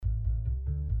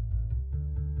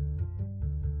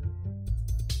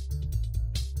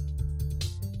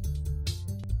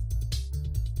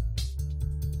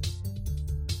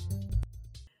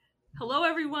Hello,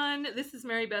 everyone. This is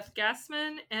Mary Beth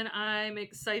Gassman, and I'm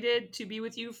excited to be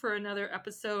with you for another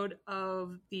episode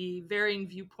of the Varying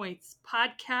Viewpoints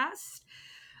podcast,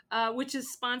 which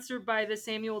is sponsored by the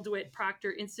Samuel DeWitt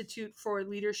Proctor Institute for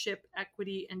Leadership,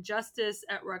 Equity, and Justice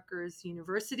at Rutgers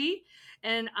University.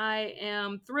 And I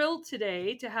am thrilled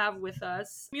today to have with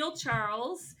us Camille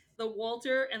Charles, the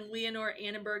Walter and Leonore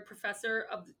Annenberg Professor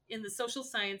in the Social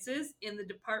Sciences in the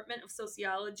Department of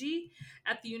Sociology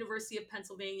at the University of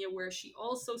Pennsylvania, where she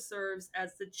also serves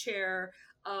as the chair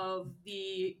of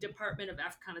the Department of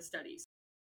Africana Studies.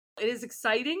 It is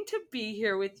exciting to be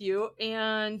here with you,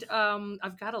 and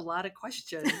I've got a lot of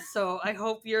questions, so I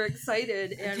hope you're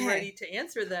excited and ready to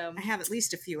answer them. I have at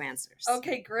least a few answers.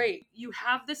 Okay, great. You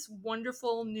have this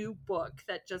wonderful new book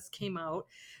that just came out,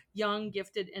 Young,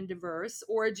 Gifted, and Diverse,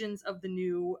 Origins of the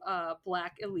New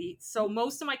Black Elite. So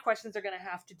most of my questions are going to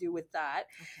have to do with that.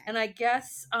 Okay. And I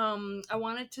guess I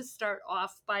wanted to start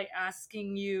off by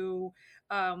asking you,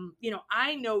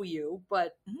 I know you,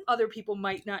 but other people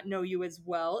might not know you as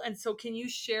well. And so can you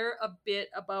share a bit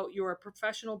about your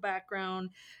professional background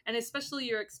and especially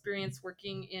your experience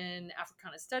working in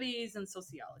Africana studies and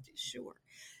sociology? Sure.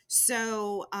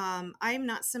 So I'm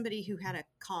not somebody who had a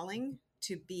calling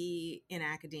to be in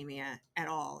academia at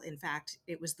all. In fact,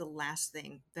 it was the last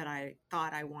thing that I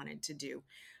thought I wanted to do.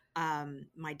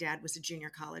 My dad was a junior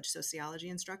college sociology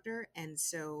instructor, and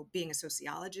so being a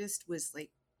sociologist was like,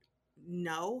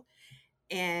 no.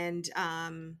 And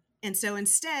so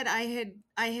instead, I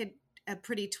had a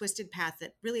pretty twisted path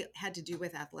that really had to do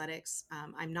with athletics.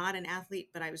 I'm not an athlete,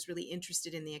 but I was really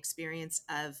interested in the experience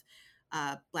of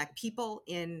Black people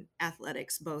in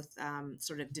athletics, both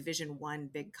sort of Division I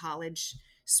big college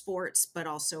sports, but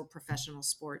also professional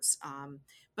sports,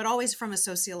 but always from a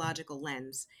sociological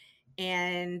lens.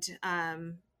 And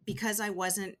because I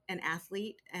wasn't an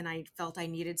athlete and I felt I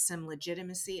needed some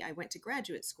legitimacy, I went to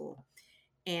graduate school.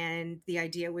 And the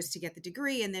idea was to get the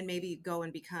degree and then maybe go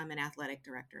and become an athletic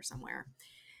director somewhere.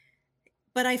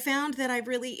 But I found that I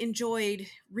really enjoyed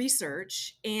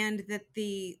research, and that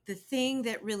the thing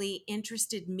that really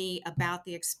interested me about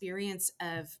the experience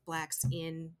of Blacks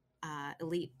in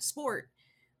elite sport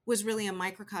was really a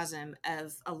microcosm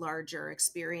of a larger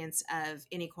experience of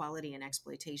inequality and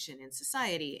exploitation in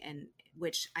society, and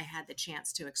which I had the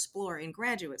chance to explore in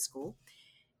graduate school.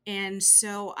 And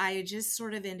so I just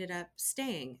sort of ended up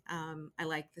staying. I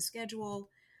like the schedule.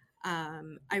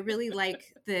 I really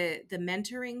like the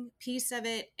mentoring piece of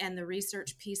it and the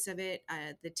research piece of it.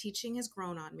 The teaching has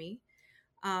grown on me.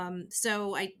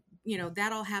 So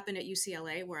that all happened at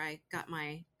UCLA, where I got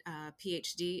my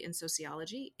PhD in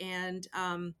sociology. And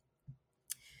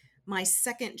my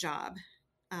second job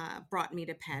brought me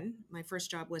to Penn. My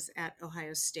first job was at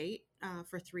Ohio State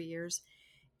for 3 years.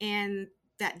 And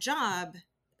that job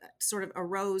sort of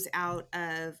arose out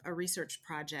of a research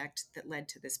project that led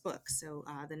to this book. So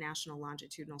the National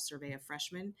Longitudinal Survey of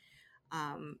Freshmen.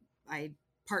 I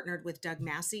partnered with Doug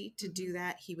Massey to do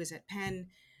that. He was at Penn,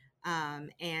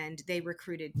 and they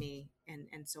recruited me.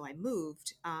 And so I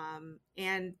moved.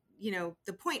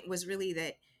 The point was really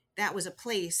that was a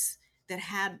place that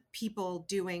had people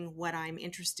doing what I'm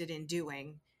interested in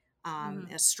doing,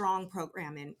 a strong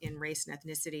program in race and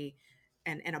ethnicity,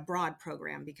 and a broad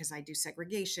program, because I do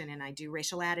segregation and I do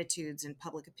racial attitudes and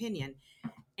public opinion.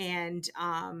 And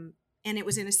it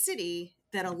was in a city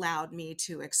that allowed me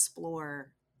to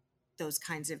explore those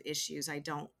kinds of issues. I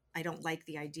don't like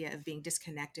the idea of being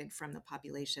disconnected from the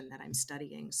population that I'm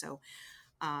studying. So,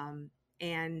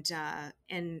 and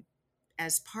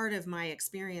as part of my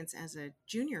experience as a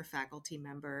junior faculty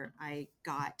member, I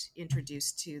got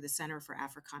introduced to the Center for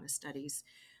Africana Studies.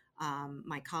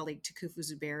 My colleague Tukufu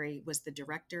Zuberi was the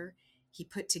director. He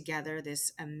put together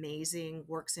this amazing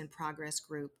works in progress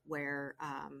group where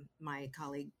my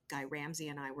colleague Guy Ramsey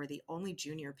and I were the only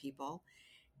junior people.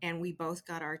 And we both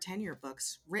got our tenure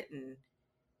books written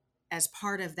as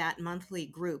part of that monthly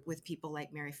group with people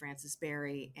like Mary Frances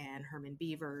Berry and Herman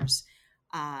Beavers,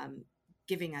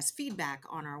 giving us feedback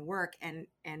on our work, and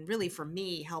really for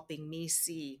me, helping me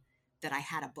see that I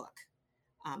had a book.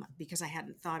 Because I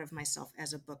hadn't thought of myself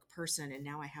as a book person, and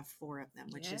now I have 4 of them,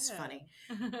 which is funny.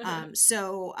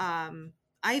 So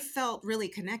I felt really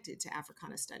connected to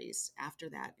Africana Studies after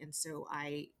that. And so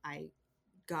I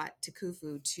got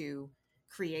Tukufu to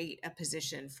create a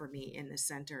position for me in the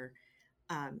center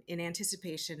in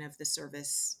anticipation of the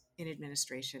service in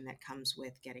administration that comes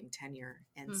with getting tenure.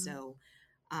 And so,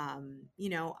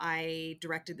 I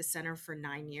directed the center for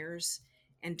 9 years.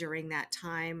 And during that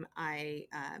time, I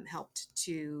helped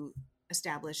to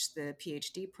establish the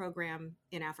PhD program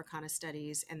in Africana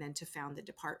Studies, and then to found the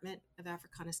Department of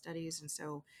Africana Studies. And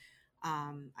so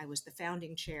I was the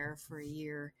founding chair for a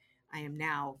year. I am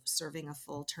now serving a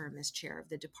full term as chair of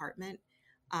the department.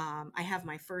 I have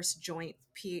my first joint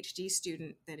PhD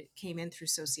student that it came in through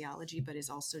sociology, but is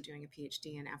also doing a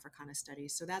PhD in Africana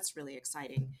studies. So that's really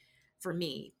exciting for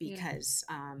me because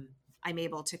I'm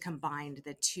able to combine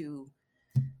the two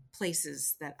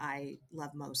places that I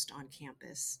love most on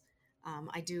campus.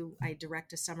 I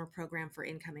direct a summer program for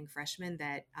incoming freshmen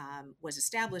that was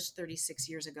established 36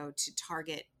 years ago to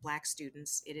target Black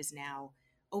students. It is now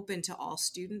open to all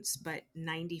students, but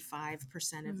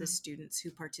 95% of the students who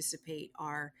participate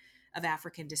are of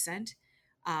African descent.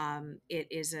 It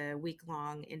is a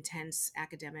week-long, intense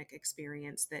academic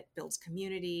experience that builds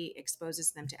community,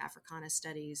 exposes them to Africana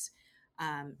studies,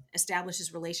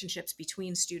 establishes relationships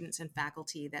between students and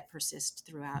faculty that persist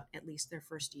throughout at least their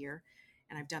first year.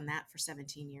 And I've done that for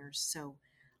 17 years. So,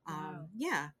 Wow.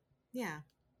 yeah.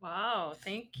 Wow,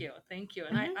 thank you.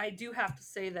 And I do have to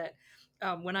say that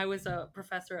when I was a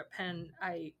professor at Penn,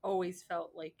 I always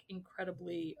felt like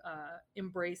incredibly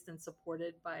embraced and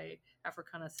supported by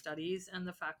Africana Studies and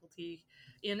the faculty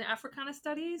in Africana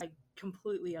Studies. I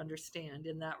completely understand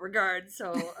in that regard.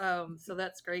 So, so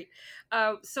that's great.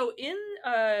 So in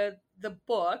the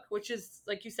book, which is,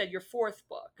 like you said, your fourth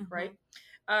book, right?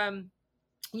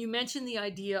 You mentioned the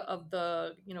idea of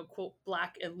the, quote,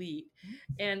 Black elite.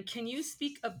 And can you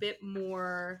speak a bit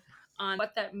more on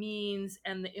what that means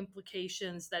and the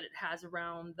implications that it has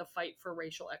around the fight for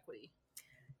racial equity?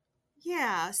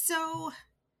 Yeah. So,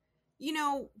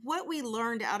 what we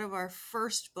learned out of our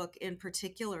first book in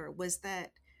particular was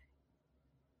that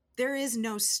there is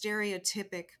no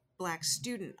stereotypic Black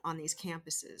student on these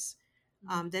campuses.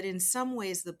 That in some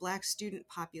ways the Black student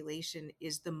population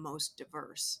is the most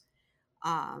diverse.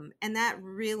 And that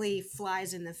really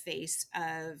flies in the face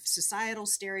of societal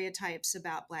stereotypes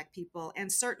about Black people,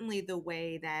 and certainly the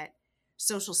way that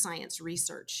social science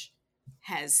research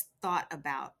has thought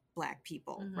about Black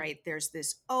people, right? There's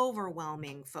this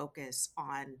overwhelming focus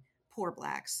on poor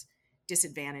Blacks,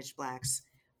 disadvantaged Blacks.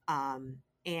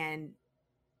 And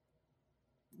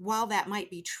while that might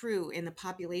be true in the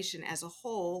population as a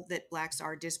whole, that Blacks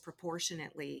are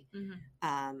disproportionately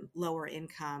lower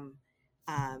income,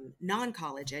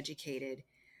 non-college educated,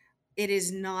 it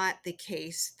is not the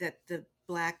case that the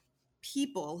Black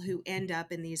people who end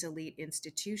up in these elite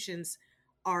institutions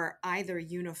are either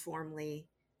uniformly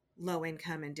low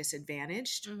income and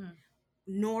disadvantaged,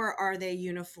 nor are they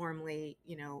uniformly,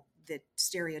 the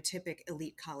stereotypic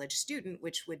elite college student,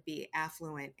 which would be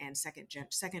affluent and second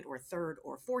or third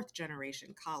or fourth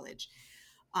generation college.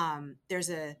 There's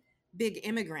a big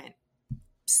immigrant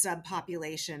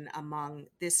subpopulation among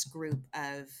this group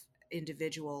of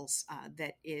individuals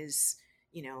that is,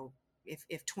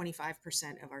 if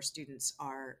 25% of our students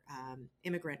are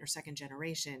immigrant or second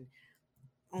generation,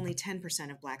 only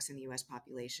 10% of Blacks in the U.S.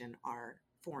 population are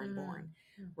foreign born,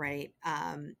 right?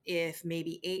 If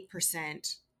maybe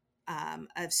 8%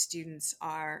 of students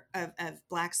of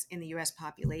Blacks in the U.S.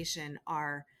 population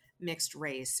are mixed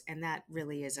race, and that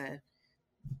really is a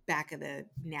back of the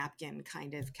napkin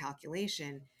kind of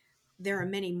calculation, there are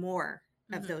many more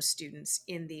of those students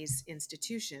in these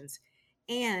institutions.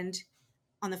 And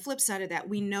on the flip side of that,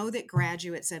 we know that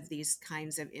graduates of these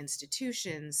kinds of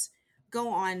institutions go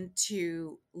on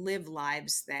to live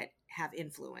lives that have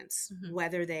influence,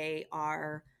 whether they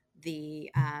are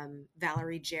the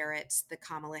Valerie Jarrett's, the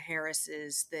Kamala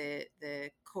Harris's,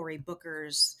 the Cory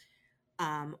Booker's,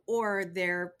 or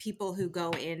they're people who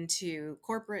go into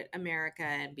corporate America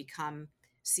and become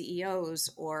CEOs,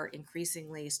 or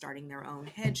increasingly starting their own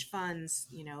hedge funds,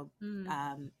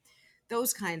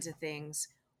 those kinds of things.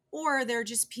 Or they're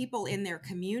just people in their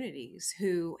communities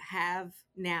who have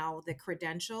now the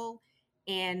credential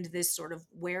and this sort of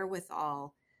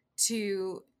wherewithal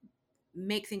to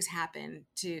make things happen,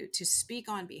 to speak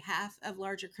on behalf of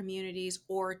larger communities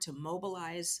or to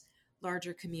mobilize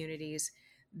larger communities.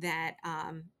 That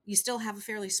you still have a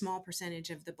fairly small percentage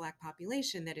of the Black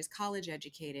population that is college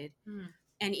educated,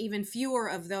 and even fewer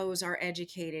of those are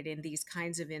educated in these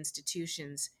kinds of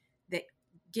institutions that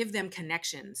give them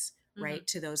connections, right,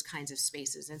 to those kinds of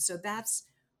spaces. And so that's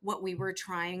what we were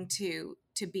trying to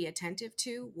be attentive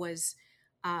to, was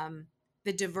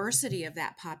the diversity of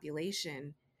that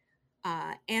population,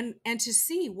 and to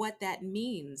see what that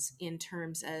means in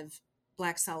terms of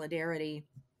Black solidarity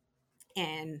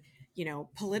and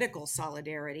political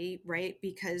solidarity, right?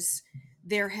 Because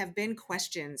there have been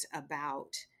questions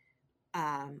about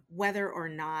whether or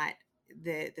not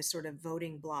the sort of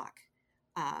voting bloc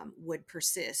would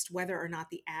persist, whether or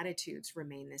not the attitudes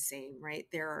remain the same, right?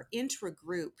 There are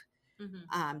intra-group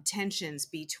tensions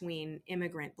between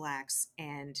immigrant Blacks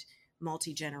and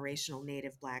multi-generational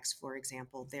Native Blacks, for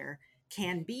example, there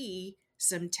can be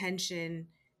some tension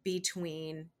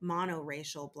between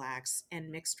monoracial Blacks and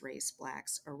mixed race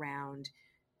Blacks around,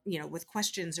 with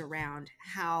questions around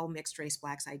how mixed race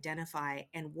Blacks identify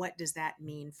and what does that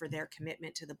mean for their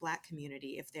commitment to the Black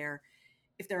community if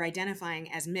they're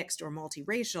identifying as mixed or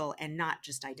multiracial and not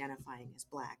just identifying as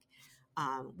Black,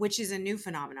 which is a new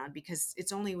phenomenon because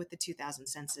it's only with the 2000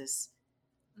 census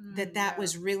that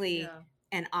was really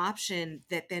an option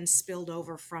that then spilled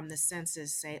over from the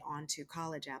census, say, onto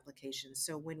college applications.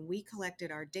 So when we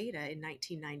collected our data in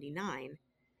 1999,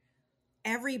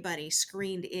 everybody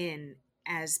screened in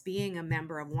as being a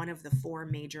member of one of the four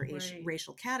major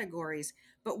racial categories,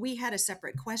 but we had a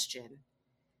separate question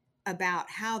about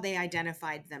how they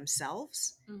identified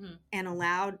themselves and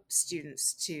allowed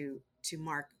students to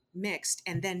mark mixed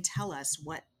and then tell us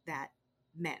what that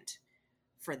meant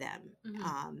for them.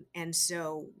 And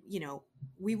so,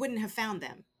 we wouldn't have found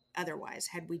them otherwise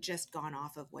had we just gone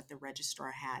off of what the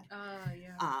registrar had.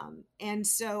 And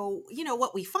so,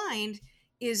 what we find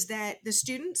is that the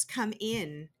students come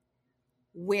in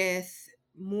with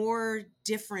more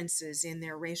differences in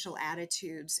their racial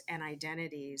attitudes and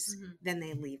identities than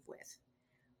they leave with.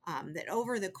 That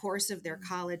over the course of their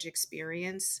college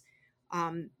experience,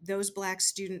 those Black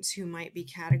students who might be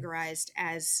categorized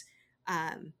as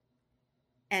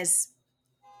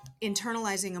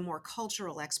internalizing a more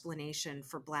cultural explanation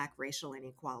for Black racial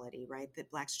inequality, right?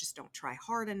 That Blacks just don't try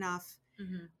hard enough,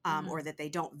 or that they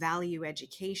don't value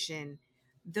education.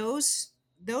 Those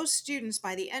students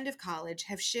by the end of college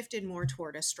have shifted more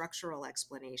toward a structural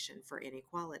explanation for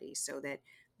inequality, so that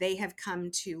they have come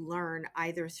to learn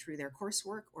either through their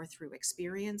coursework or through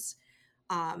experience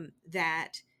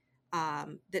that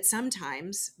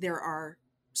sometimes there are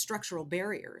structural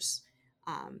barriers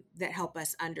that help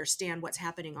us understand what's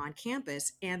happening on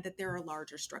campus, and that there are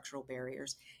larger structural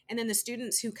barriers. And then the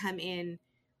students who come in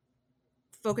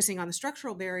focusing on the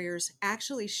structural barriers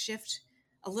actually shift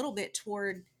a little bit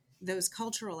toward those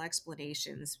cultural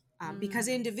explanations because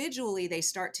individually they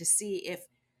start to see if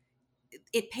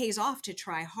it pays off to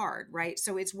try hard, right?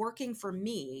 So it's working for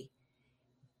me.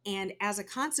 And as a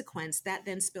consequence, that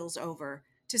then spills over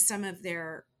to some of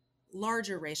their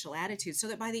larger racial attitudes, so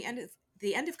that by the end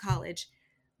of college,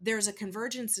 there's a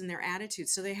convergence in their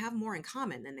attitudes. So they have more in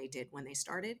common than they did when they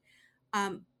started.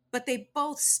 But they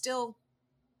both still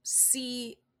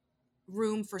see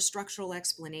room for structural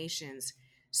explanations.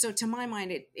 So to my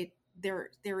mind,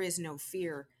 there is no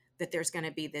fear that there's going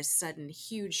to be this sudden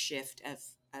huge shift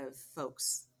of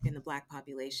folks in the Black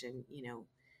population,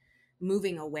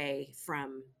 moving away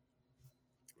from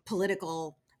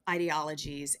political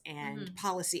ideologies and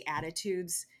policy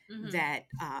attitudes that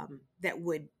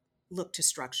would look to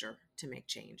structure to make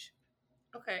change.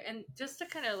 Okay, and just to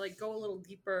kind of like go a little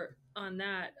deeper on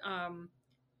that,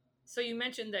 so you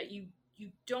mentioned that you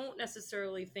don't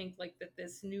necessarily think like that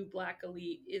this new Black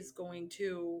elite is going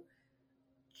to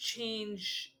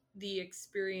change the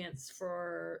experience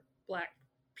for Black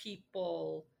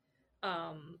people.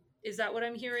 Is that what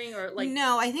I'm hearing, or like?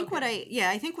 No, I think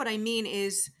I think what I mean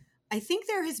is I think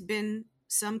there has been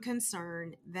some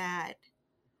concern that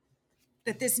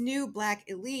this new Black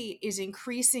elite is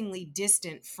increasingly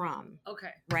distant from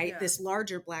this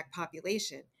larger Black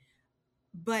population.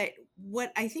 But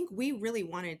what I think we really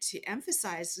wanted to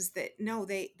emphasize is that no,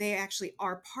 they actually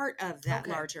are part of that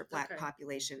larger Black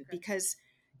population, because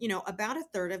about a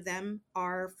third of them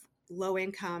are low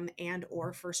income and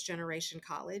or first generation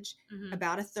college.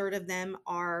 About a third of them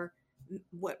are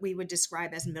what we would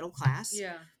describe as middle class,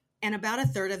 and about a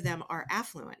third of them are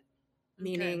affluent,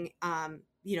 meaning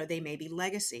they may be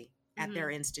legacy at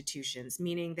their institutions,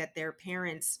 meaning that their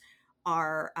parents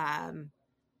are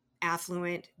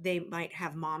affluent. They might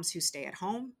have moms who stay at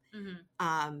home.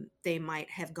 They might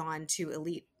have gone to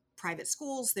elite private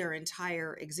schools their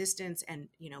entire existence and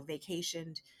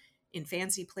vacationed in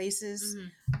fancy places.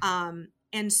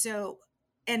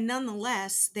 And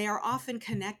nonetheless, they are often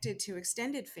connected to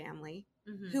extended family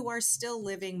who are still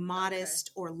living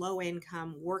modest or low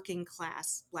income working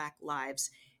class Black lives.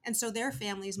 And so their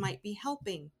families might be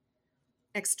helping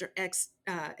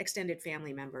extended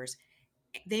family members.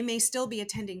 They may still be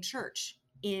attending church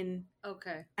in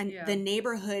the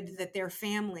neighborhood that their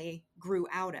family grew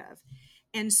out of.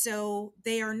 And so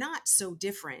they are not so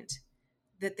different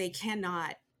that they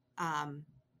cannot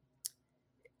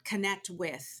connect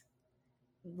with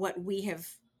what we have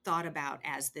thought about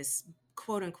as this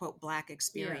quote unquote Black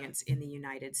experience in the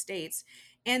United States.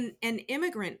 And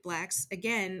immigrant Blacks,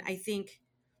 again, I think,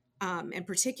 and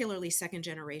particularly second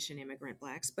generation immigrant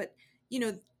Blacks, but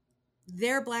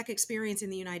their Black experience in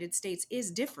the United States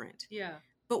is different.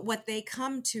 But what they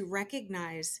come to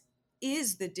recognize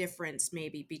is the difference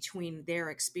maybe between their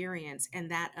experience and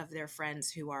that of their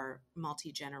friends who are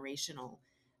multi-generational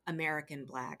American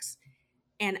Blacks,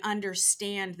 and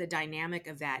understand the dynamic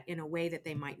of that in a way that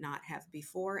they might not have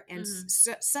before, and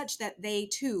such that they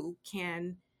too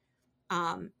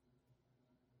um,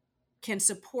 can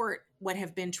support what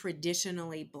have been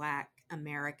traditionally Black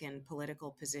American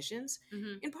political positions,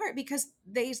 in part because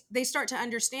they start to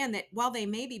understand that while they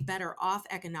may be better off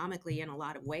economically in a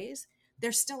lot of ways,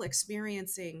 they're still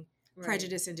experiencing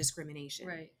prejudice and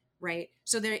discrimination. Right.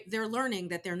 So they're learning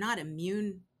that they're not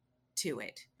immune to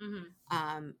it.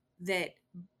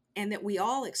 That we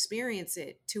all experience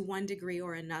it to one degree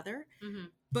or another.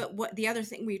 But what the other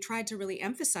thing we tried to really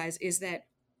emphasize is that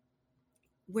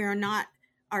we're not,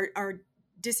 our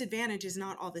disadvantage is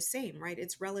not all the same, right?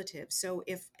 It's relative. So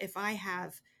if I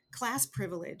have class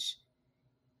privilege,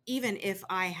 even if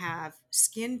I have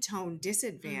skin tone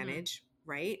disadvantage,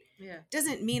 right?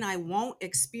 Doesn't mean I won't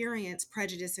experience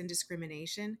prejudice and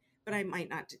discrimination, but I might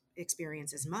not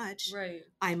experience as much.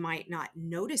 I might not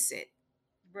notice it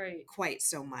quite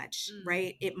so much,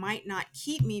 right? It might not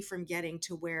keep me from getting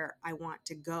to where I want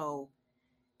to go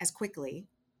as quickly.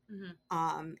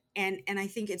 And I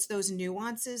think it's those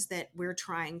nuances that we're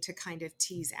trying to kind of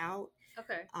tease out.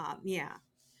 Yeah.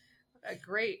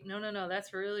 Great. No.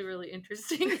 That's really, really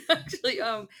interesting, actually.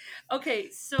 Okay.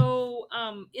 So,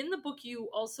 in the book, you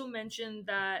also mentioned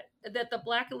that the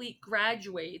Black elite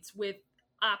graduates with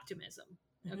optimism.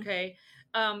 Okay.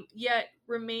 Yet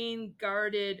remain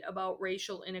guarded about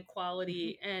racial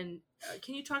inequality. And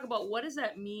can you talk about what does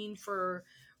that mean for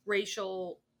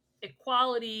racial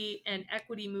equality and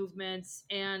equity movements?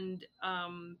 And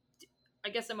I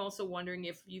guess I'm also wondering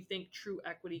if you think true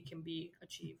equity can be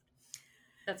achieved.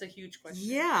 That's a huge question.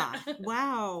 Yeah.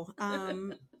 Wow.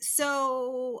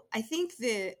 So I think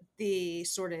the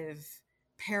sort of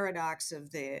paradox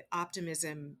of the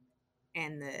optimism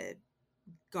and the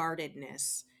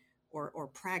guardedness or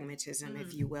pragmatism,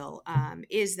 if you will,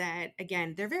 is that,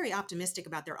 again, they're very optimistic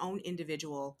about their own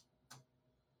individual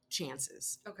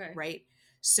chances. Right.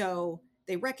 So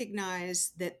they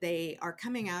recognize that they are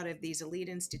coming out of these elite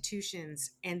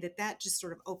institutions, and that just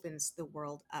sort of opens the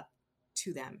world up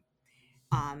to them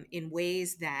in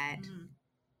ways that,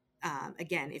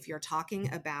 again, if you're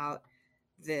talking about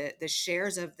the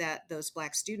shares of those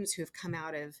Black students who have come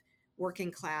out of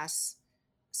working class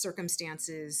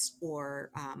circumstances or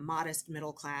modest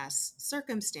middle class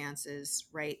circumstances,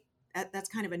 right? That's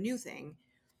kind of a new thing.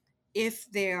 If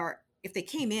they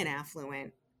came in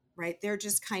affluent, right, they're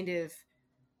just kind of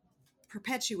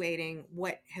perpetuating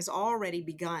what has already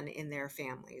begun in their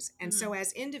families. And so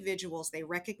as individuals, they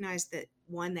recognize that,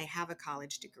 one, they have a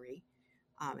college degree,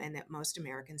 and that most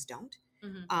Americans don't,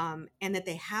 and that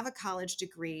they have a college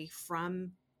degree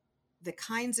from the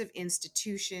kinds of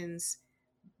institutions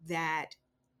that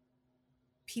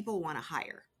people want to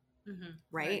hire,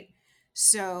 right?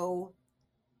 So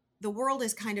the world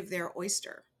is kind of their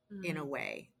oyster in a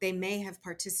way. They may have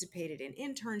participated in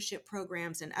internship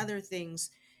programs and other things,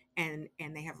 and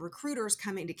they have recruiters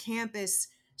coming to campus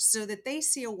so that they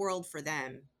see a world for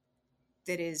them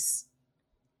that is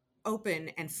open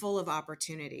and full of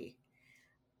opportunity.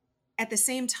 At the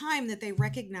same time that they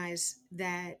recognize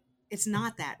that it's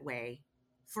not that way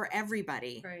for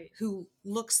everybody who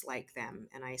looks like them.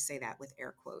 And I say that with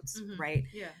air quotes, right?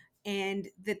 And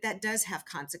that does have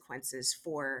consequences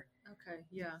for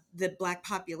the Black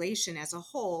population as a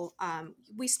whole.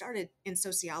 We started in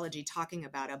sociology talking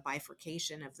about a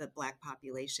bifurcation of the Black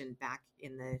population back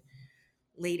in the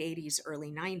late 80s,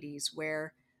 early 90s,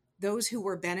 where those who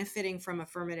were benefiting from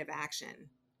affirmative action,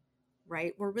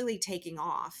 right, were really taking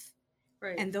off.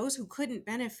 And those who couldn't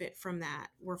benefit from that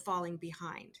were falling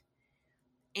behind.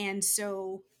 And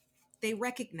so they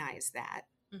recognize that.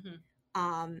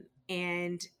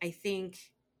 And I think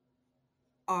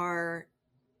are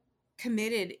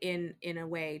committed in a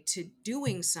way to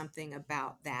doing something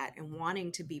about that and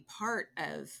wanting to be part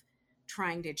of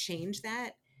trying to change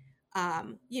that.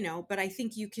 But I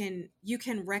think you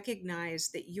can recognize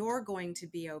that you're going to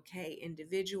be okay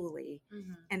individually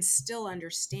and still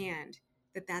understand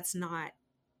that that's not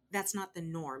the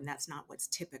norm. That's not what's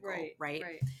typical. Right.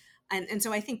 And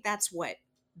so I think that's what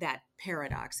that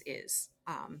paradox is,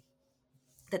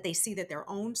 that they see that their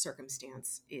own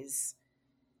circumstance is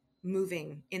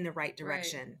moving in the right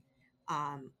direction,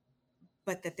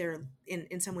 but that they're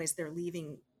in some ways they're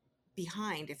leaving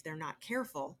behind, if they're not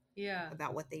careful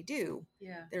about what they do,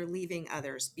 they're leaving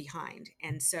others behind.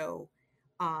 And so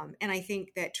and I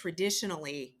think that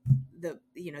traditionally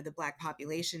the Black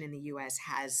population in the US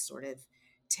has sort of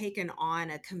taken on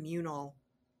a communal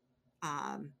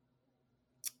um,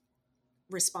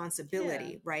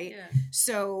 responsibility, right? Yeah.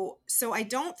 So I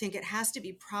don't think it has to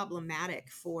be problematic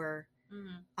for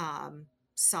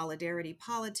solidarity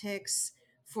politics,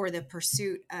 for the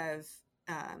pursuit of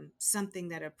something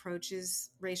that approaches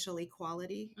racial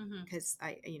equality. Because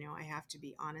I have to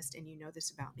be honest, and you know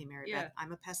this about me, Mary Beth,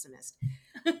 I'm a pessimist.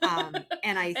 And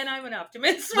I'm an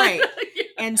optimist. Right. Yeah.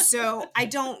 And so I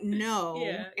don't know.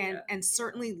 Yeah, and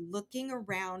certainly looking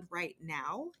around right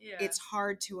now, it's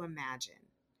hard to imagine.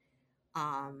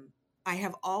 I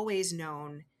have always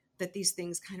known that these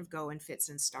things kind of go in fits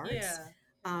and starts.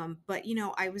 But,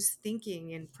 I was thinking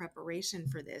in preparation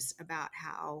for this about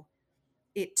how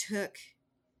it took,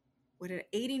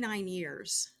 89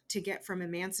 years to get from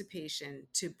emancipation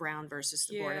to Brown versus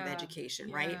the Board of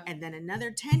Education, right? And then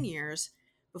another 10 years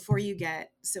before you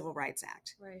get Civil Rights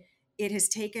Act. Right. It has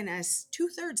taken us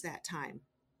 2/3 that time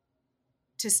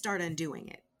to start undoing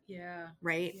it. Yeah.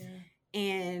 Right. Yeah.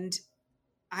 And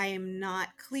I am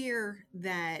not clear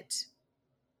that,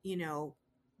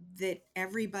 that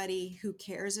everybody who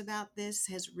cares about this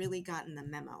has really gotten the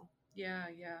memo. Yeah.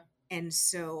 And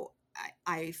so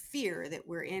I fear that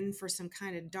we're in for some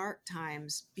kind of dark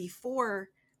times before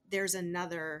there's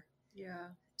another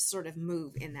sort of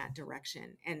move in that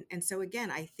direction. And so again,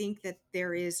 I think that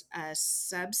there is a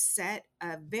subset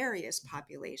of various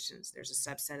populations. There's a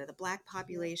subset of the Black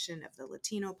population, of the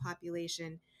Latino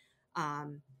population,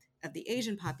 of the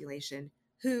Asian population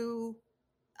who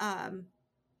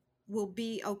will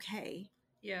be okay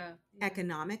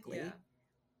economically,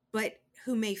 but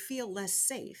who may feel less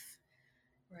safe.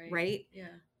 Right.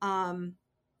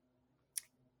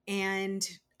 And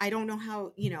I don't know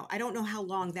how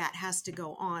long that has to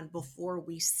go on before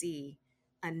we see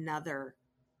another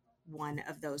one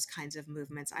of those kinds of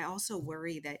movements. I also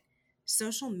worry that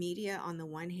social media, on the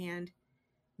one hand,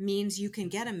 means you can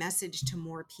get a message to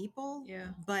more people,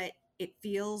 but it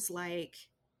feels like,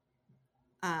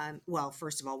 well,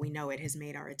 first of all, we know it has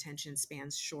made our attention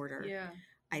spans shorter.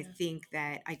 I think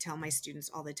that I tell my students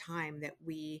all the time that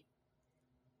we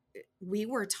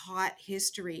were taught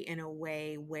history in a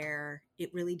way where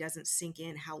it really doesn't sink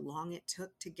in how long it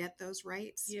took to get those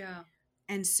rights.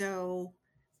 And so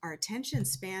our attention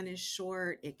span is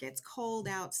short. It gets cold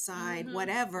outside,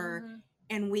 whatever.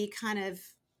 And we kind of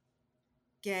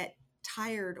get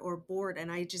tired or bored.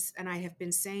 And I have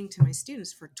been saying to my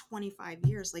students for 25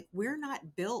 years, like, we're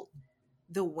not built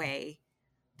the way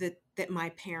that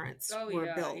my parents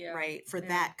were built, right? For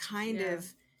that kind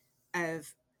of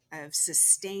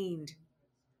sustained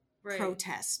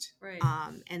protest.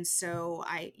 And so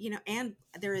and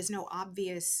there is no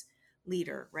obvious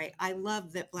leader, right? I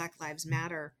love that Black Lives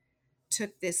Matter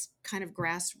took this kind of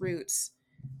grassroots,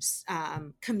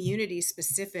 community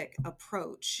specific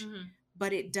approach.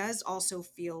 But it does also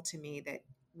feel to me that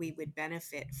we would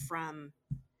benefit from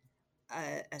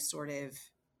a sort of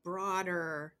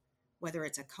broader, whether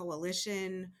it's a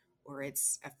coalition or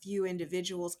it's a few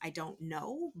individuals, I don't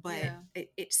know, but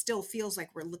it still feels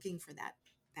like we're looking for that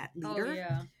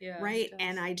leader. Right.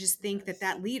 And I just think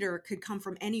that leader could come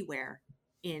from anywhere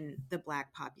in the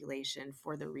Black population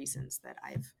for the reasons that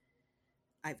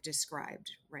I've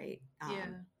described. Right.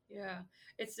 Yeah.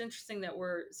 It's interesting that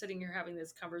we're sitting here having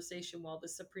this conversation while the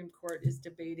Supreme Court is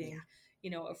debating,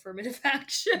 affirmative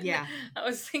action. I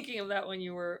was thinking of that when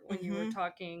you were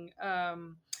talking.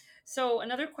 So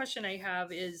another question I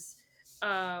have is,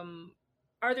 are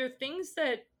there things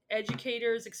that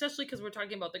educators, especially because we're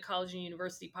talking about the college and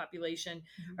university population,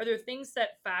 are there things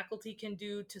that faculty can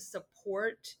do to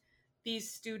support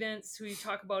these students who you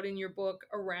talk about in your book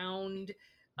around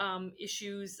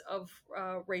issues of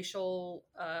racial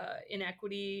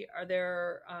inequity? Are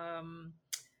there,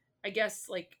 I guess,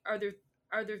 like, are there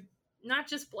not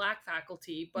just Black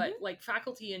faculty, but like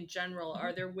faculty in general?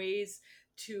 Are there ways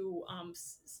to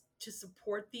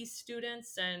support these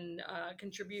students and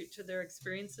contribute to their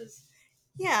experiences?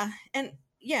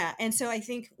 And so I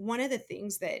think one of the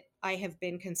things that I have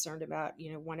been concerned about,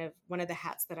 one of the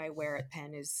hats that I wear at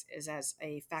Penn is as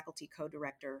a faculty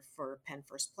co-director for Penn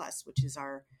First Plus, which is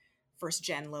our first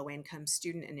gen low income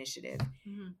student initiative.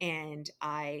 And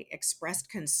I expressed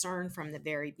concern from the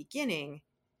very beginning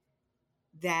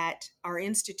that our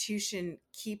institution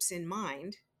keeps in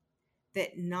mind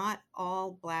that not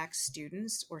all Black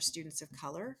students or students of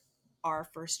color are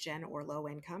first gen or low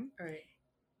income. Right.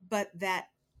 But that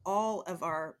all of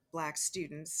our Black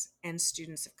students and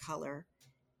students of color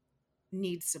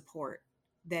need support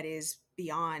that is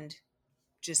beyond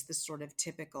just the sort of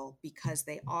typical, because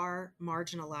they are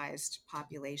marginalized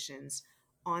populations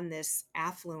on this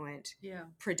affluent,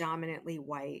 predominantly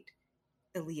white,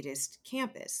 elitist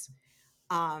campus.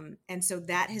 And so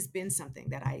that has been something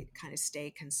that I kind of stay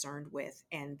concerned with,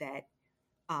 and that,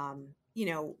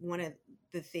 one of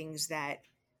the things that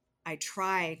I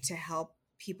try to help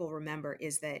people remember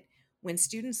is that when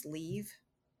students leave,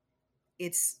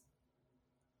 it's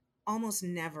almost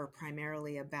never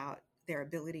primarily about their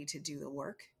ability to do the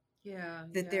work. Yeah.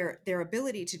 That their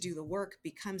ability to do the work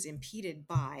becomes impeded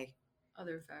by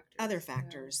other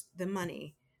factors, the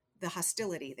money, the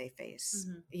hostility they face,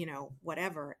 Mm-hmm.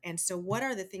 Whatever. And so what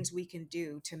are the things we can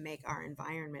do to make our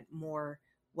environment more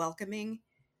welcoming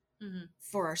Mm-hmm.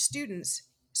 for our students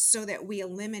so that we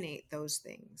eliminate those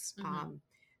things? Mm-hmm.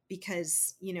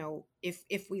 Because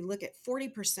if we look at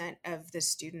 40% of the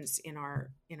students in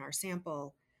our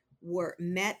sample were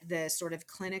met the sort of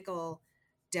clinical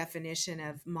definition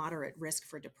of moderate risk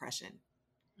for depression.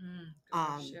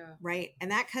 Gosh, yeah. Right, and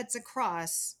that cuts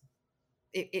across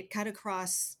it cut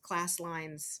across class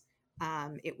lines.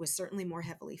 It was certainly more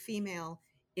heavily female.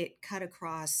 It cut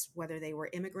across whether they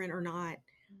were immigrant or not.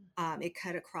 It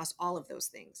cut across all of those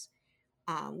things,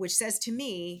 which says to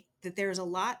me that there's a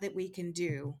lot that we can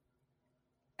do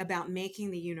about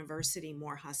making the university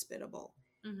more hospitable.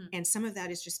 Mm-hmm. And some of that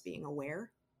is just being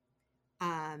aware,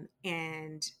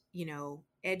 and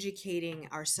educating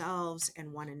ourselves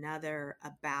and one another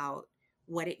about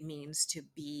what it means to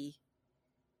be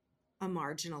a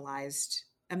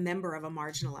member of a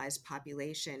marginalized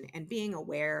population, and being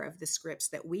aware of the scripts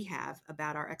that we have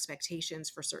about our expectations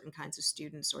for certain kinds of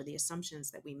students, or the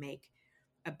assumptions that we make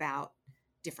about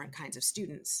different kinds of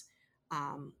students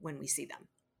when we see them.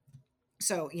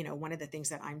 So, one of the things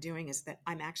that I'm doing is that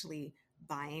I'm actually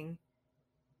buying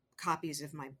copies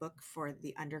of my book for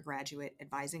the undergraduate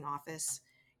advising office,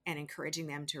 and encouraging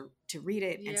them to read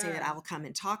it, and say that I will come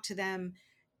and talk to them.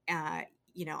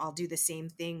 I'll do the same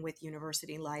thing with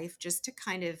university life, just to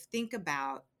kind of think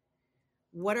about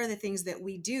what are the things that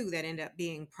we do that end up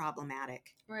being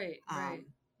problematic. Right. Yeah.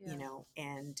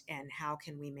 And how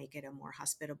can we make it a more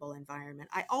hospitable environment?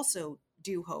 I also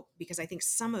do hope, because I think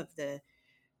some of the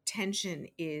tension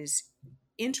is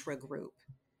intra-group.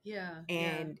 Yeah.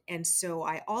 And so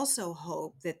I also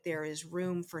hope that there is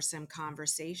room for some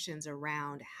conversations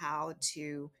around how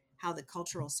the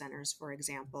cultural centers, for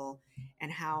example,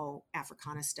 and how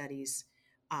Africana studies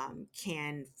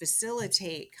can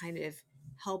facilitate kind of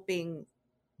helping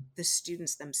the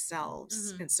students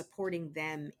themselves, Mm-hmm. and supporting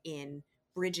them in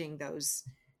bridging those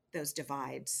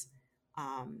divides,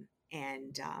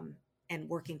 and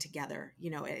working together.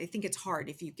 I think it's hard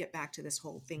if you get back to this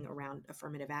whole thing around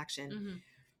affirmative action. Mm-hmm.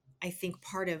 I think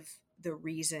part of the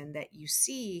reason that you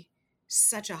see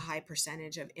such a high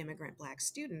percentage of immigrant Black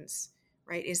students,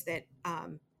 right, is that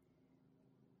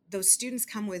those students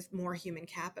come with more human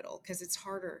capital, because it's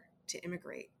harder to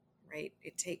immigrate, right?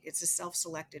 It's a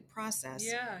self-selected process.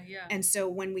 Yeah. And so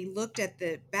when we looked at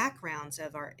the backgrounds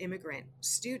of our immigrant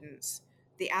students,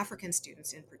 the African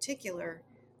students in particular,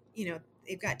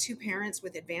 they've got two parents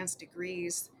with advanced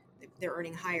degrees. They're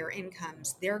earning higher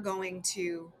incomes. They're going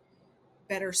to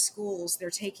better schools. They're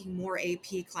taking more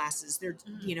AP classes.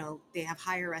 They have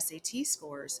higher SAT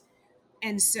scores.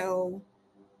 And so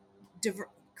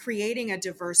creating a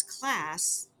diverse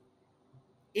class,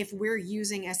 if we're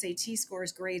using SAT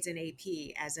scores, grades, and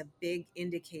AP as a big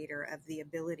indicator of the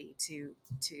ability to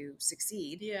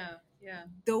succeed, Yeah.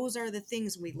 those are the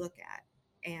things we look at.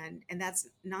 And that's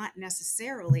not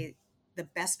necessarily the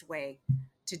best way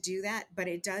to do that, but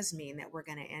it does mean that we're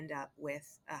going to end up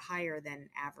with a higher than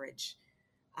average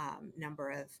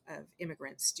number of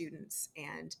immigrant students.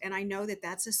 And I know that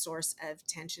that's a source of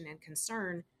tension and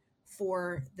concern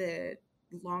for the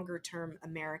longer term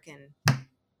American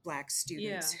Black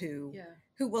students who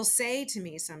will say to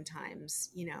me sometimes,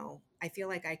 I feel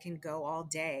like I can go all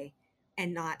day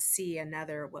and not see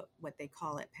another, what they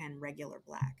call it, Penn regular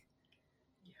Black.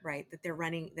 Yeah. Right,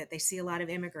 that they see a lot of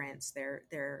immigrants.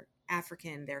 They're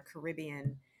African, they're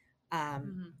Caribbean,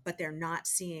 but they're not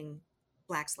seeing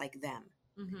Blacks like them.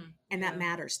 And that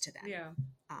matters to them.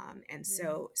 And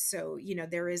so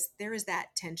there is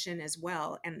that tension as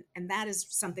well, and that is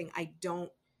something I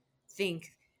don't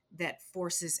think that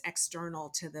forces external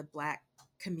to the Black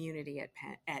community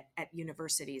at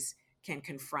universities can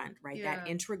confront, right? That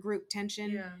intra-group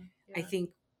tension. I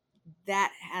think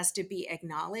that has to be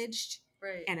acknowledged,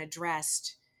 right, and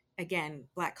addressed. Again,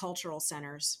 Black cultural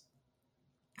centers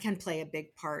can play a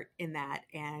big part in that,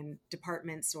 and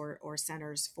departments or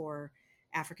centers for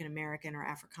African American or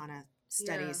Africana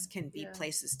studies can be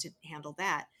places to handle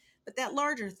that. But that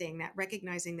larger thing, that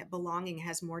recognizing that belonging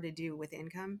has more to do with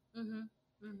income,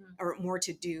 or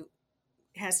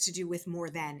has to do with more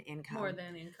than income.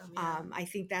 Yeah. I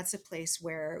think that's a place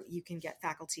where you can get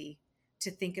faculty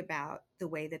to think about the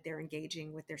way that they're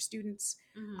engaging with their students,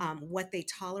 what they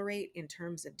tolerate in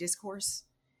terms of discourse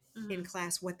in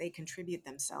class, what they contribute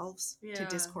themselves to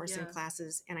discourse in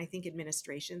classes. And I think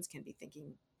administrations can be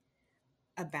thinking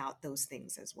about those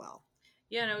things as well.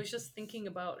 Yeah, and I was just thinking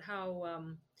about how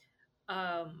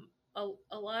a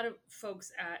lot of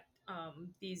folks at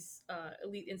these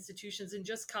elite institutions and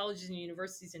just colleges and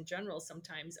universities in general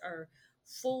sometimes are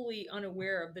fully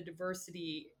unaware of the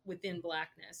diversity within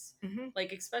Blackness.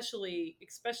 Like especially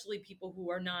people who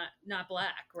are not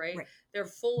Black, right? They're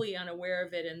fully unaware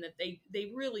of it, and that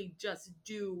they really just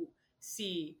do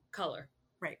see color,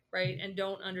 right, and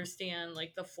don't understand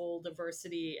like the full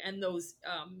diversity and those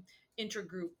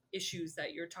intergroup issues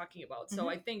that you're talking about. So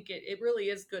I think it really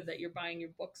is good that you're buying your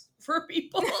books for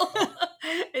people.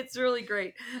 It's really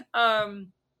great.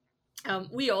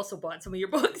 We also bought some of your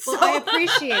books. Well, I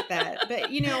appreciate that. But,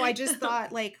 I just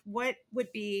thought, like, what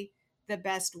would be the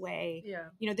best way?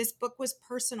 This book was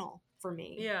personal for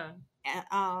me.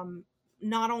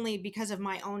 Not only because of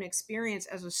my own experience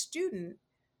as a student,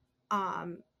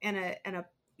 and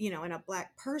a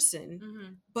Black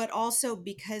person, but also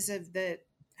because of the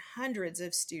hundreds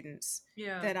of students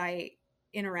that I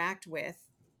interact with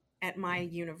at my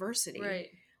university.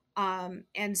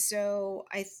 And so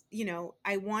I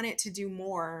want it to do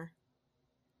more,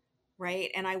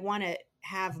 right? And I want to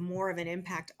have more of an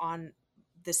impact on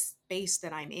the space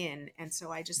that I'm in. And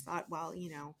so I just thought, well,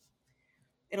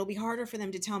 it'll be harder for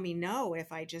them to tell me no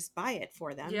if I just buy it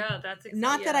for them. Yeah, that's exactly.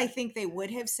 Not that I think they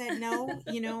would have said no,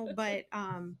 but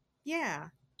yeah.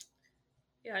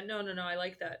 Yeah, no. I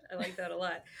like that. I like that a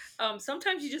lot.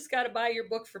 Sometimes you just got to buy your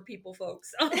book for people,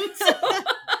 folks.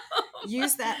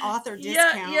 Use that author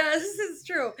discount. Yeah, this is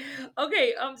true.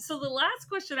 Okay, so the last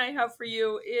question I have for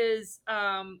you is,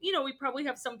 we probably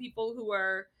have some people who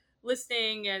are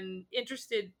listening and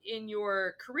interested in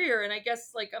your career, and I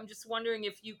guess like I'm just wondering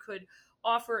if you could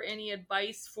offer any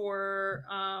advice for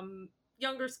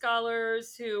younger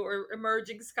scholars or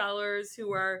emerging scholars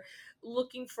who are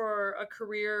looking for a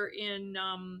career in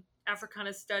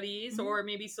Africana studies or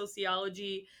maybe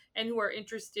sociology, and who are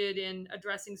interested in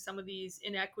addressing some of these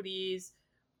inequities.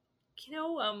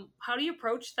 How do you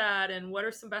approach that, and what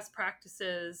are some best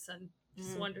practices? And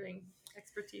just wondering,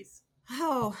 expertise.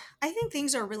 Oh, I think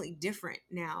things are really different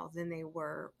now than they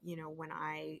were, when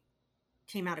I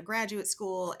came out of graduate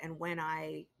school and when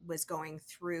I was going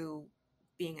through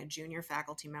being a junior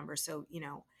faculty member. So,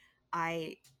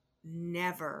 I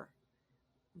never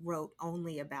wrote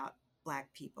only about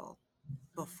Black people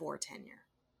before tenure,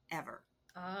 ever.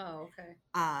 Oh, okay.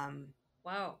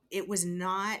 Wow. It was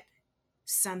not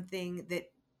something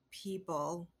that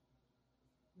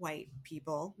white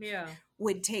people,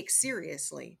 would take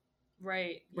seriously.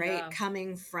 Right.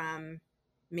 Coming from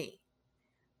me.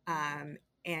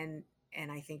 And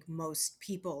I think most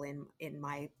people in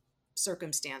my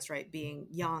circumstance, right, being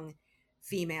young,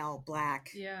 female,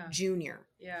 Black, junior.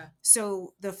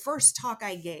 So the first talk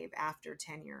I gave after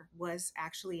tenure was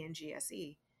actually in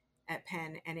GSE at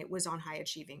Penn, and it was on high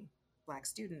achieving Black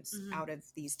students out of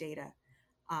these data.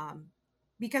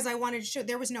 Because I wanted to show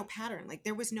there was no pattern, like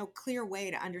there was no clear way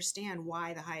to understand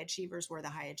why the high achievers were the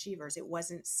high achievers. It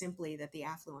wasn't simply that the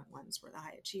affluent ones were the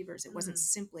high achievers. It wasn't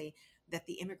simply that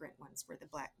the immigrant ones were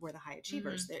the high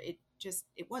achievers. It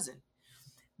wasn't,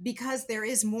 because there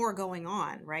is more going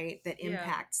on, right, that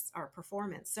impacts our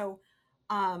performance. So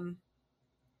I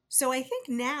think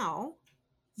now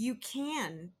you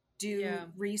can do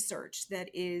research that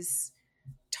is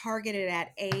targeted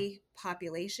at a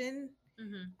population.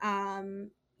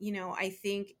 I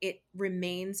think it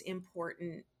remains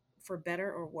important, for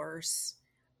better or worse.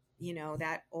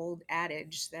 That old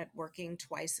adage that working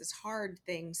twice as hard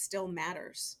thing still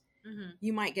matters.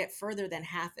 You might get further than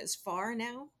half as far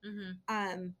now.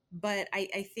 But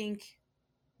I think,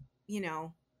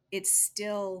 it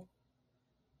still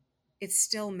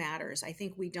matters. I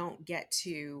think we don't get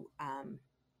to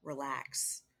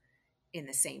relax in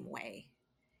the same way.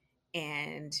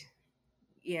 And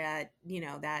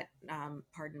that,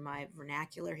 pardon my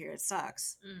vernacular here, it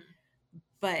sucks.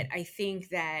 But I think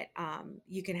that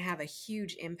you can have a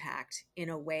huge impact in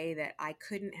a way that I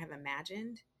couldn't have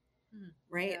imagined.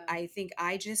 Right. I think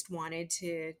I just wanted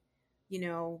to,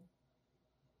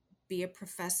 be a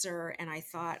professor, and I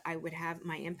thought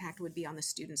my impact would be on the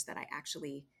students that I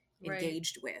actually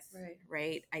engaged with.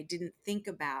 Right. I didn't think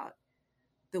about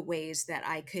the ways that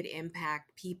I could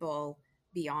impact people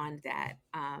beyond that.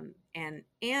 And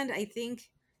I think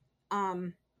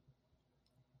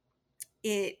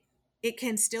it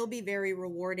can still be very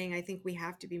rewarding. I think we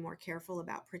have to be more careful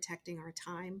about protecting our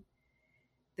time.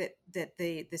 That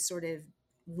the sort of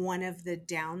one of the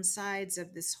downsides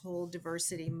of this whole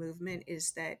diversity movement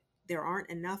is that there aren't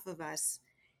enough of us,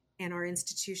 and our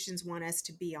institutions want us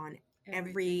to be on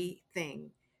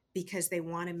everything because they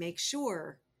want to make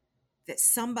sure that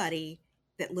somebody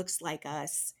that looks like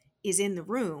us is in the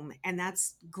room. And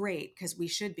that's great because we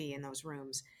should be in those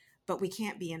rooms, but we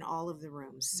can't be in all of the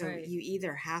rooms. So Right. you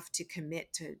either have to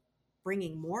commit to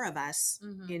bringing more of us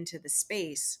into the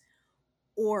space,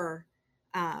 or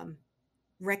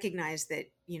recognize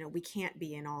that, we can't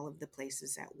be in all of the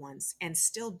places at once and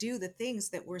still do the things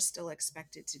that we're still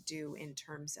expected to do in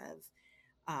terms of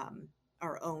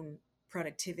our own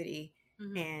productivity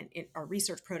and our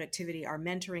research productivity, our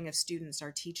mentoring of students,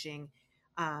 our teaching,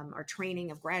 our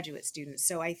training of graduate students.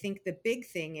 So I think the big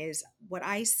thing is, what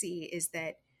I see is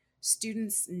that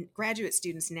graduate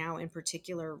students now in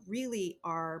particular, really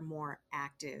are more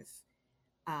active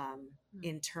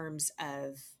in terms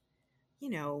of,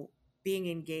 being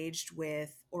engaged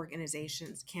with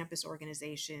organizations, campus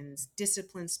organizations,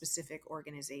 discipline specific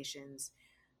organizations.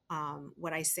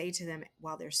 What I say to them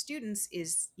while they're students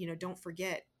is, don't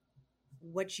forget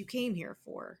what you came here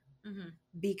for,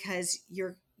 because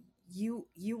you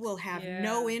will have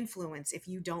no influence if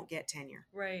you don't get tenure.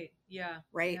 Right. Yeah.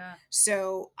 Right. Yeah.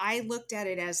 So I looked at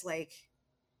it as like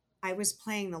I was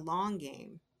playing the long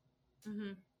game.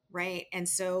 Right. And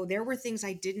so there were things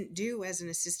I didn't do as an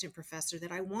assistant professor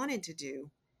that I wanted to do.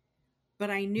 But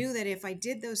I knew that if I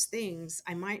did those things,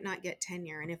 I might not get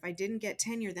tenure. And if I didn't get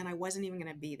tenure, then I wasn't even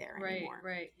going to be there anymore.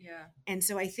 Right. Yeah. And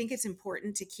so I think it's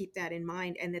important to keep that in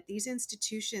mind, and that these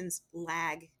institutions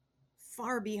lag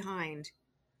far behind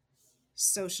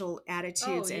social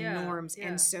attitudes and norms.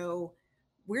 And so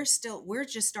we're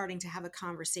just starting to have a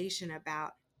conversation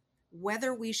about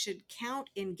whether we should count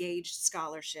engaged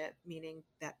scholarship, meaning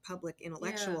that public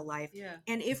intellectual life,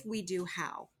 and if we do,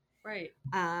 how. Right.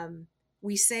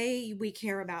 We say we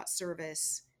care about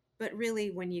service, but really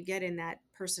when you get in that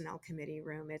personnel committee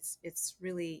room, it's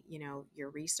really, your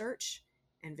research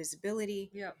and visibility,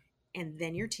 and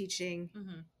then your teaching,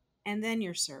 and then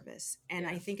your service. And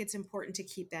I think it's important to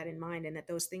keep that in mind, and that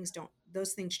those things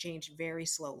change very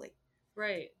slowly.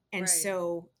 Right. And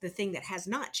so the thing that has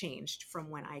not changed from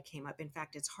when I came up, in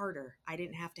fact, it's harder. I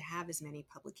didn't have to have as many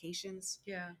publications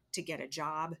to get a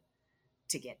job,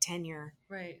 to get tenure,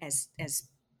 as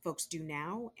folks do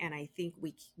now. And I think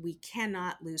we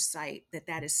cannot lose sight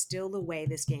that is still the way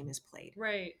this game is played.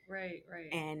 Right.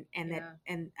 And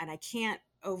I can't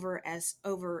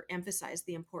overemphasize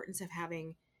the importance of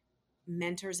having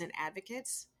mentors and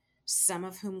advocates, some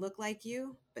of whom look like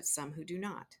you, but some who do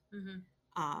not.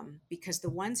 Because the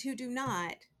ones who do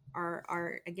not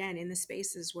are again in the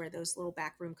spaces where those little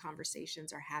backroom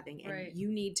conversations are having, and you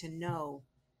need to know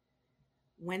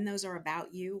when those are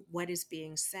about you, what is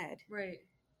being said,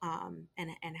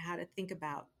 and how to think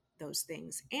about those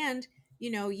things. And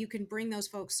you can bring those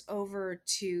folks over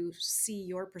to see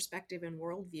your perspective and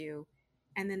worldview,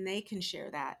 and then they can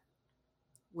share that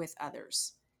with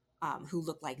others who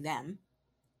look like them,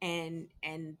 and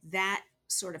that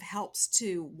sort of helps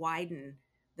to widen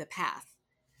the path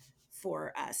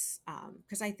for us,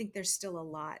 because I think there's still a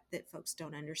lot that folks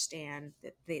don't understand,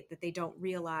 that they don't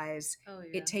realize.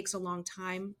 It takes a long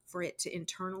time for it to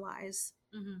internalize.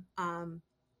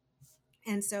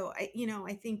 And so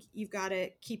I think you've got to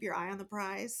keep your eye on the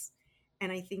prize,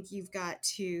 and I think you've got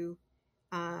to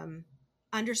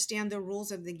understand the rules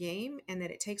of the game, and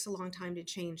that it takes a long time to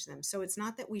change them. So it's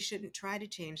not that we shouldn't try to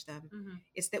change them.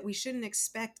 It's that we shouldn't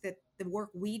expect that the work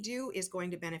we do is going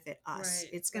to benefit us.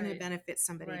 It's going to benefit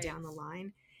somebody down the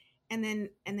line. And then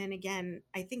again,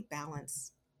 I think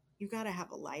balance. You've got to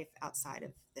have a life outside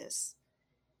of this,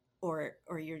 or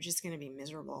you're just going to be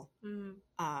miserable.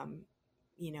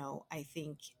 I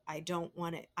think I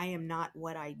am not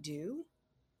what I do.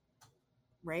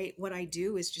 Right? What I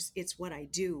do is it's what I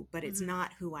do, but it's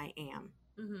not who I am.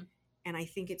 And I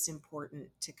think it's important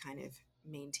to kind of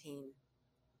maintain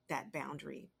that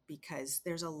boundary, because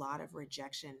there's a lot of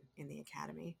rejection in the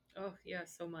academy. Oh yeah,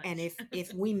 so much. And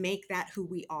if we make that who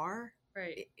we are,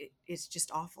 it's just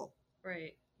awful.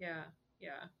 Right. Yeah.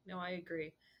 No, I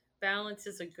agree. Balance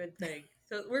is a good thing.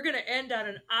 So we're going to end on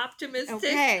an optimistic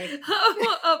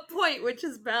point, which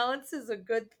is balance is a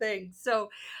good thing. So,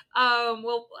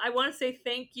 well, I want to say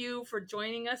thank you for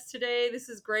joining us today. This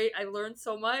is great. I learned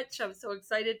so much. I'm so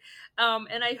excited.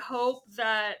 And I hope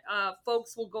that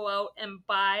folks will go out and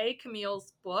buy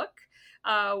Camille's book,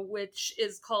 which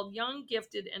is called Young,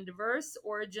 Gifted, and Diverse: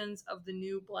 Origins of the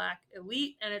New Black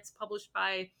Elite. And it's published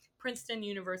by Princeton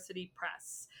University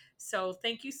Press. So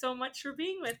thank you so much for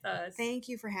being with us. Thank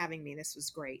you for having me. This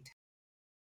was great.